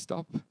had to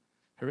stop,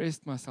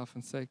 arrest myself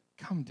and say,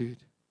 come,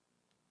 dude.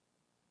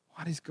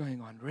 What is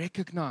going on?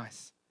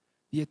 Recognize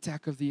the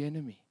attack of the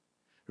enemy.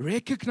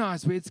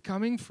 Recognize where it's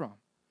coming from.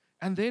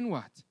 And then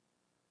what?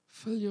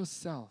 Fill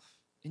yourself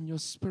in your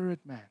spirit,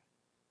 man,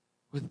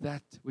 with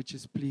that which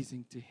is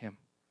pleasing to Him.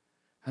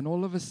 And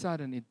all of a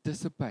sudden it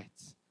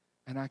dissipates,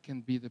 and I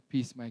can be the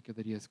peacemaker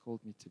that He has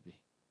called me to be.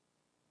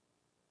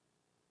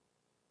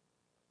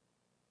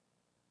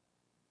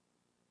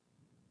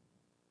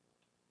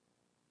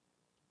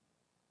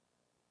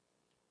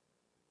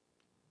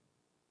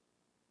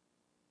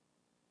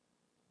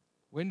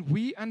 When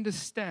we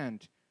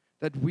understand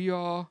that we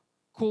are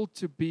called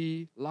to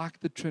be like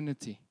the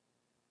Trinity,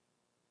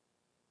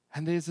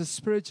 and there's a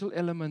spiritual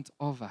element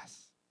of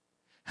us,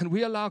 and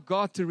we allow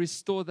God to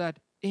restore that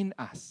in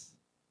us,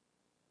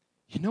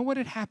 you know what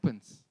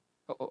happens?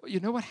 You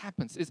know what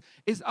happens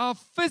is our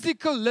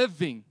physical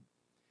living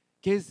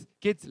gets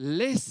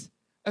less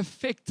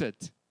affected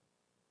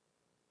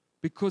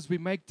because we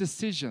make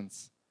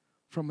decisions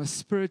from a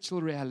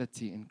spiritual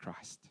reality in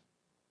Christ.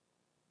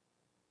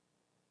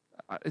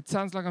 It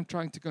sounds like I'm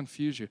trying to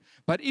confuse you.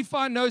 But if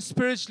I know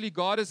spiritually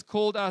God has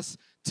called us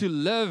to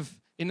live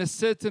in a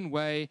certain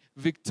way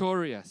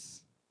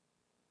victorious,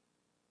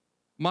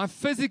 my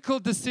physical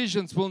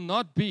decisions will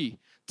not be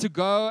to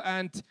go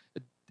and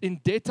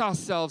indebt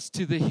ourselves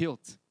to the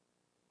hilt,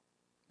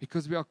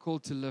 because we are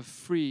called to live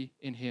free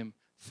in Him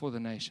for the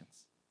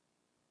nations.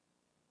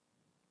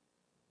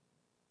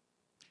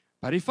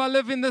 But if I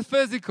live in the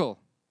physical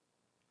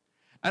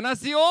and I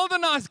see all the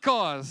nice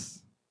cars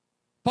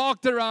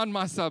parked around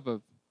my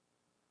suburb,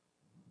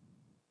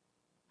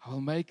 I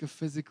will make a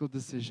physical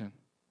decision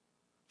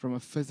from a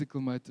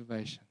physical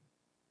motivation.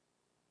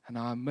 And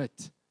I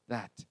omit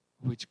that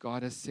which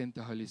God has sent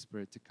the Holy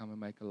Spirit to come and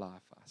make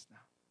alive for us now.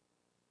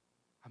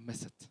 I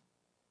miss it.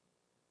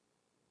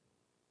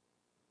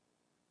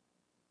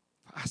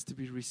 For us to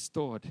be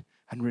restored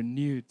and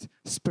renewed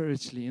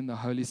spiritually in the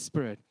Holy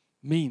Spirit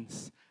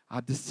means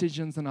our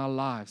decisions and our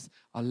lives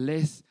are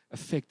less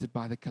affected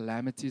by the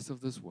calamities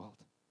of this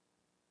world.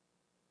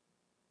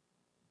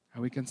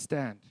 And we can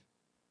stand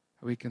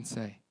and we can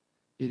say,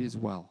 it is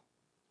well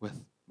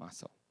with my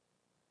soul.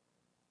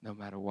 No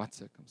matter what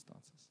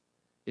circumstances,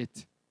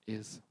 it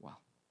is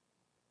well.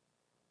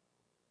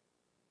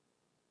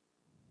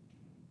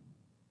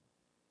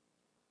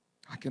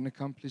 I can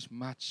accomplish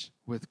much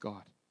with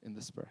God in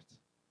the Spirit.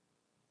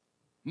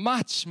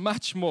 Much,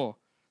 much more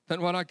than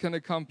what I can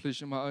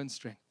accomplish in my own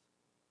strength.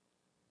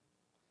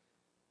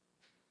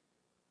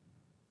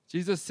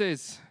 Jesus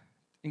says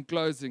in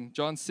closing,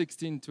 John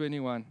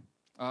 16:12,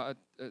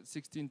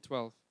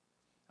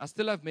 I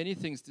still have many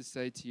things to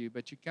say to you,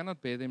 but you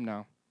cannot bear them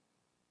now.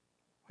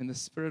 When the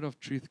Spirit of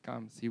truth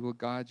comes, He will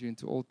guide you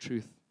into all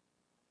truth.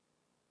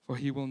 For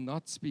He will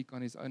not speak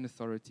on His own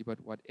authority, but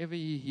whatever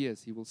He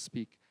hears, He will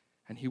speak,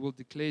 and He will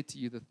declare to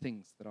you the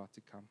things that are to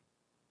come.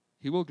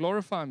 He will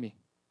glorify Me,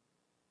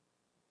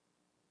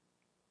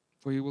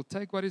 for He will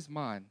take what is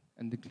mine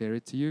and declare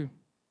it to you.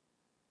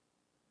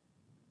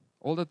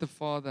 All that the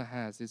Father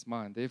has is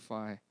mine.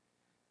 Therefore,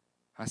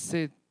 I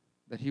said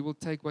that He will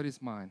take what is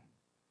mine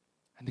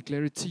and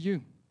declare it to you.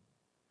 You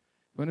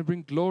want to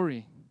bring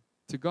glory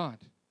to God?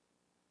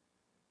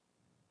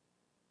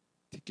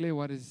 Declare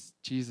what is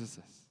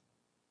Jesus's.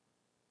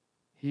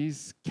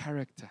 His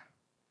character,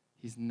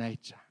 His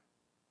nature,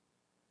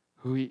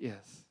 who He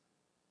is.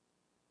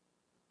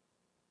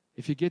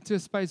 If you get to a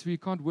space where you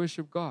can't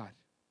worship God,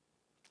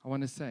 I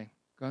want to say,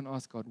 go and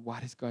ask God,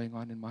 what is going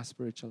on in my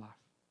spiritual life?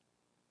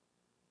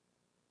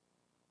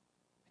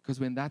 Because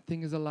when that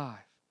thing is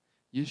alive,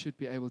 you should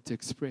be able to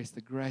express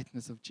the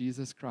greatness of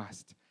Jesus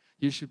Christ.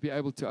 You should be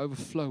able to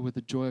overflow with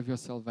the joy of your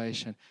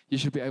salvation. You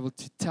should be able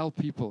to tell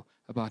people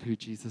about who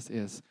Jesus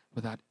is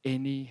without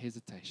any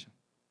hesitation.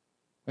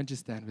 Won't you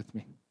stand with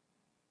me?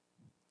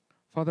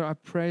 Father, I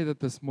pray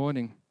that this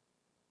morning,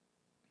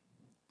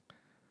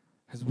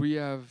 as we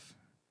have,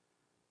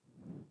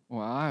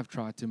 or I have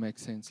tried to make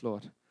sense,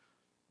 Lord,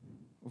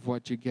 of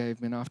what you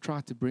gave me, and I've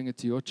tried to bring it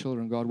to your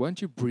children, God,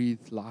 won't you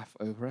breathe life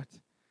over it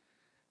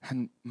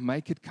and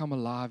make it come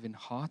alive in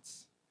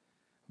hearts,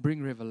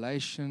 bring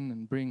revelation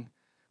and bring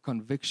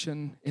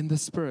conviction in the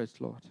Spirit,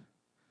 Lord.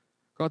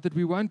 God, that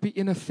we won't be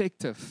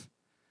ineffective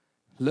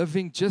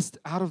living just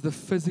out of the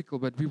physical,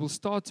 but we will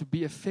start to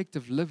be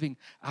effective living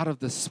out of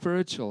the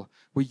spiritual,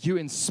 where you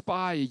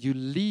inspire, you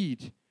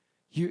lead,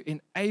 you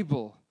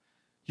enable.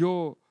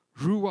 Your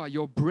ruah,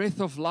 your breath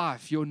of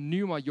life, your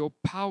pneuma, your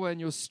power and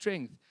your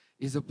strength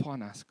is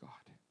upon us, God.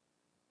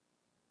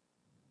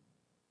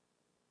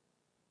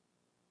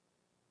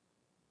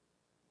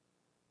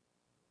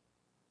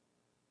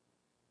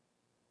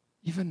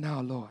 Even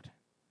now, Lord,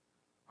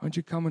 won't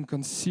you come and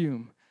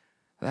consume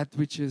that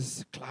which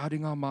is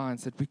clouding our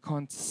minds, that we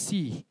can't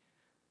see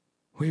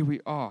where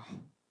we are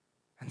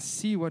and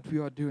see what we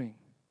are doing.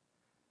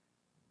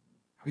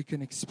 We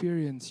can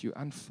experience you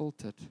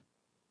unfiltered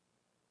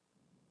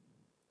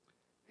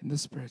in the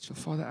spiritual.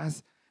 Father,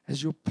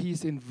 as your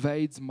peace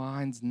invades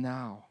minds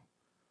now,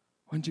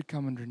 won't you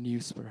come and renew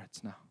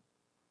spirits now?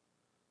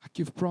 Like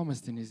you've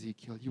promised in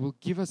Ezekiel, you will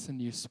give us a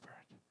new spirit.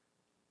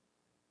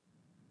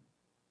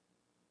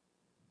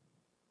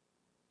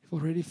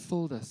 You've already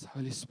filled us,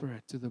 Holy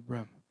Spirit, to the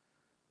brim.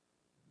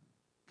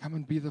 Come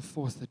and be the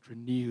force that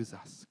renews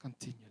us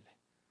continually.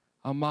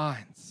 Our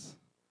minds.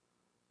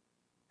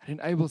 It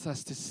enables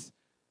us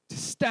to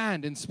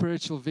stand in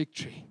spiritual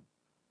victory,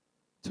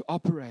 to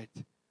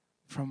operate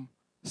from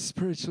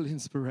spiritual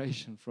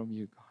inspiration from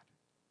you, God.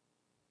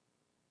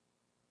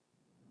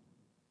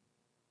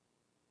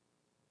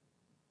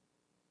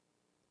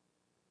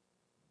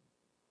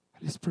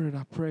 Holy Spirit,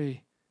 I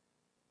pray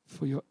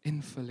for your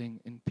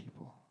infilling in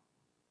people,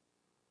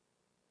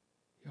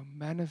 your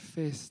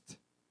manifest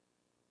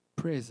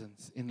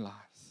presence in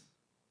lives.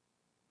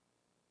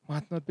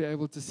 Might not be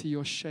able to see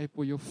your shape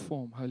or your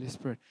form, Holy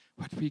Spirit,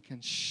 but we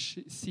can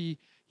see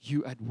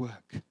you at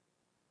work.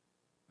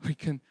 We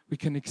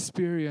can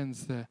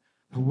experience the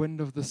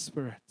wind of the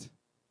Spirit,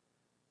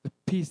 the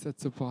peace that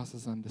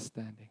surpasses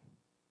understanding,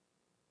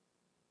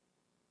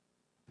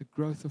 the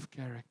growth of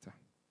character,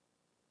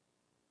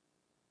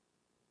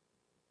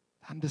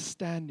 the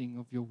understanding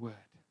of your word.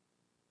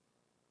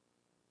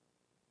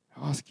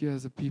 I ask you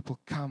as a people,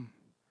 come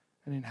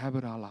and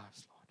inhabit our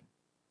lives, Lord.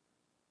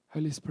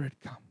 Holy Spirit,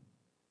 come.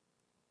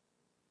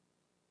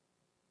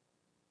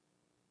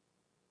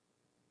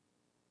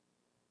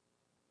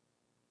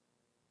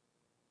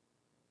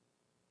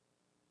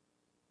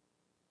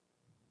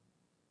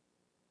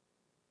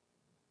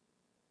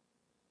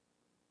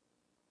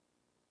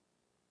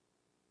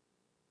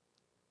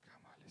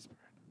 Holy Spirit.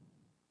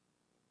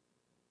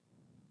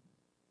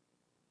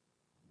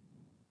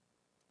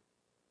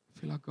 I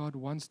feel like God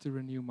wants to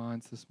renew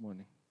minds this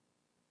morning.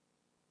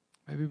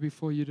 Maybe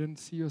before you didn't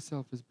see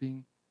yourself as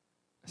being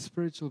a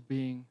spiritual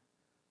being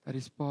that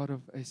is part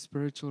of a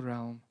spiritual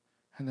realm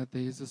and that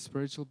there is a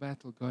spiritual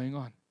battle going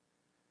on.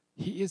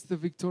 He is the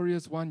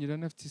victorious one. You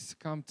don't have to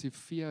succumb to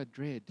fear,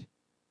 dread.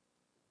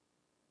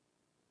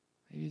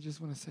 Maybe you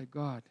just want to say,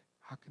 God,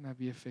 how can I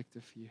be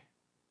effective for you?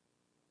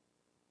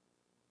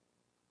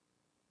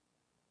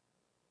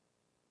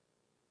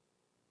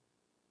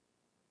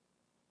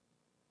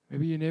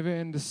 Maybe you never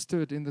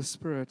understood in the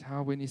Spirit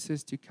how when He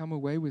says to come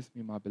away with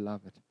me, my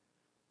beloved,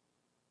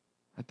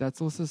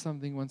 that's also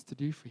something He wants to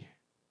do for you.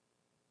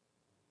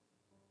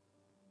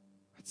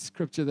 It's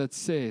scripture that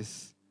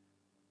says,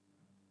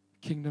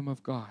 kingdom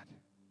of God,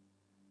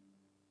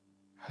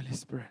 Holy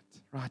Spirit,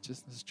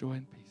 righteousness, joy,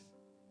 and peace.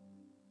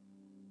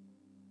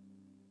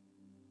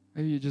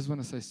 Maybe you just want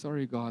to say,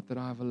 sorry, God, that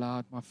I've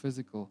allowed my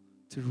physical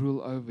to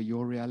rule over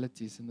your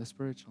realities in the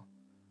spiritual.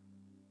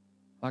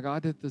 Like I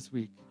did this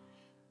week.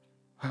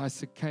 I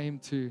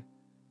succumbed to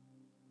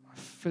my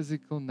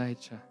physical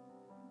nature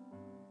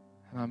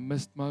and I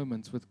missed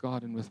moments with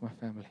God and with my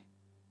family.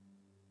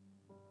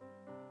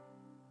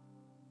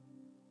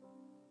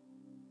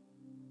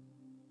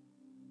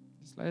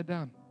 Just lay it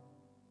down.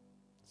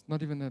 It's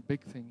not even a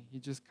big thing.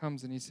 He just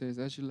comes and He says,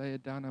 as you lay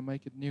it down, I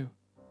make it new.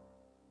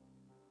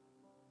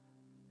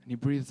 And He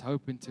breathes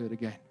hope into it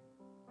again.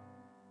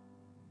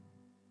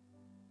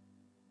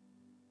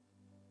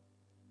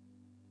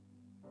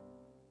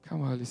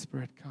 Come, Holy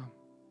Spirit, come.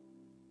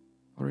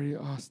 Already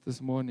asked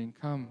this morning,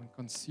 come and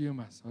consume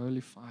us,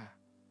 holy fire.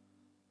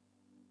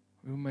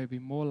 We may be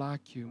more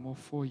like you, more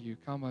for you.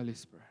 Come, Holy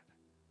Spirit.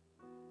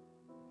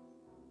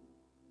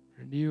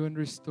 Renew and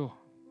restore.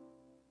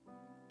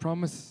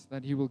 Promise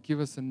that He will give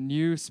us a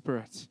new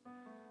spirit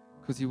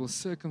because He will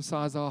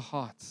circumcise our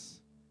hearts,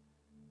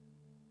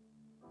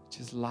 which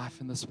is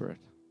life in the Spirit.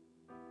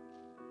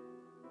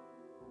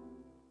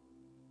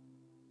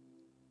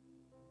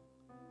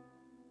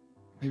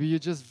 Maybe you're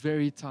just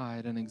very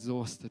tired and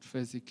exhausted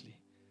physically.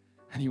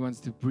 And He wants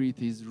to breathe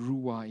His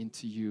ruah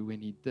into you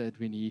when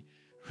He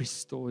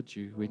restored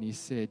you, when He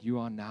said, you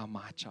are now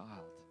my child.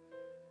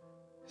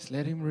 Just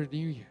let Him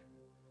renew you.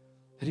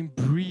 Let Him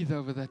breathe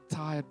over that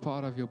tired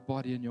part of your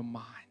body and your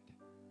mind.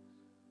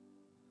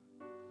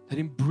 Let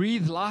Him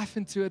breathe life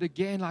into it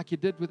again like He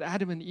did with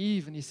Adam and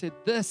Eve. And He said,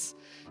 this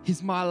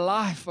is my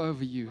life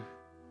over you.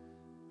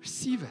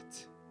 Receive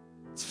it.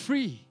 It's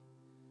free.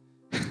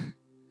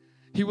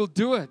 He will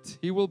do it.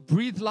 He will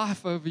breathe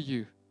life over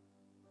you.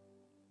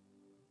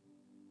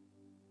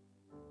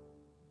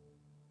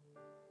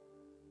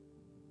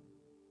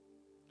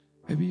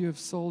 Maybe you have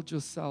sold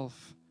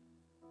yourself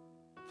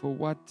for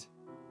what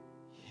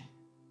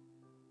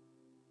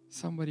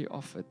somebody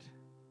offered.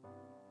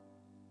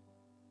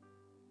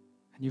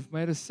 And you've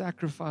made a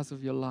sacrifice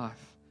of your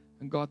life.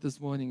 And God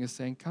this morning is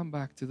saying, come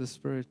back to the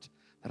Spirit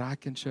that I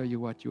can show you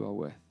what you are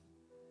worth.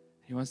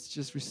 He wants to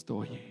just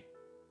restore you. He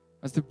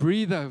wants to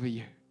breathe over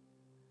you.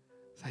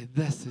 Say,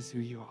 this is who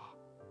you are.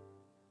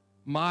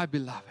 My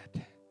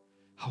beloved,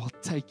 I will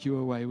take you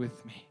away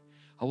with me.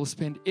 I will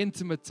spend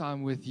intimate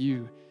time with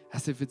you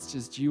as if it's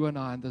just you and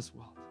I in this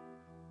world.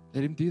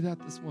 Let Him do that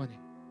this morning.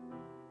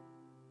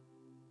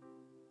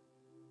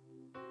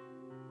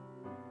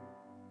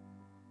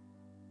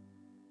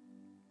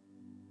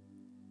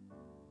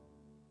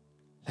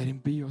 Let Him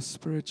be your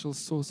spiritual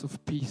source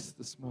of peace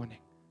this morning.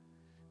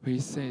 Where He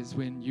says,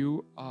 when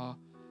you are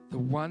the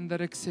one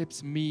that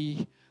accepts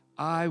me,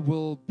 I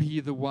will be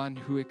the one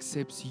who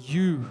accepts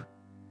you.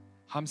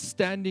 I'm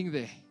standing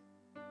there.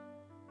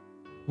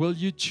 Will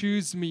you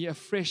choose me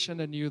afresh and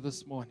anew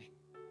this morning?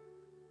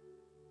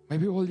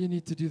 Maybe all you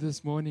need to do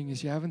this morning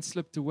is you haven't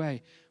slipped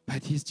away,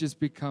 but He's just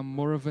become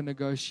more of a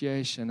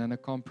negotiation and a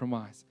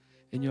compromise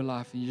in your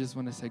life. And you just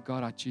want to say,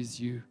 God, I choose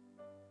you.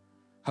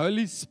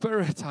 Holy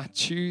Spirit, I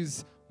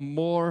choose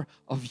more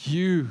of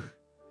you.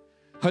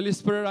 Holy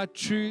Spirit, I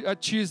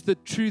choose the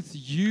truth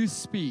you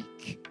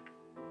speak,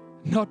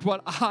 not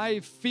what I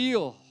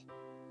feel.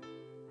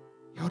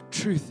 Your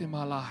truth in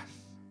my life.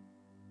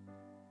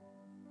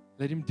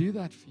 Let Him do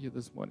that for you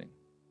this morning.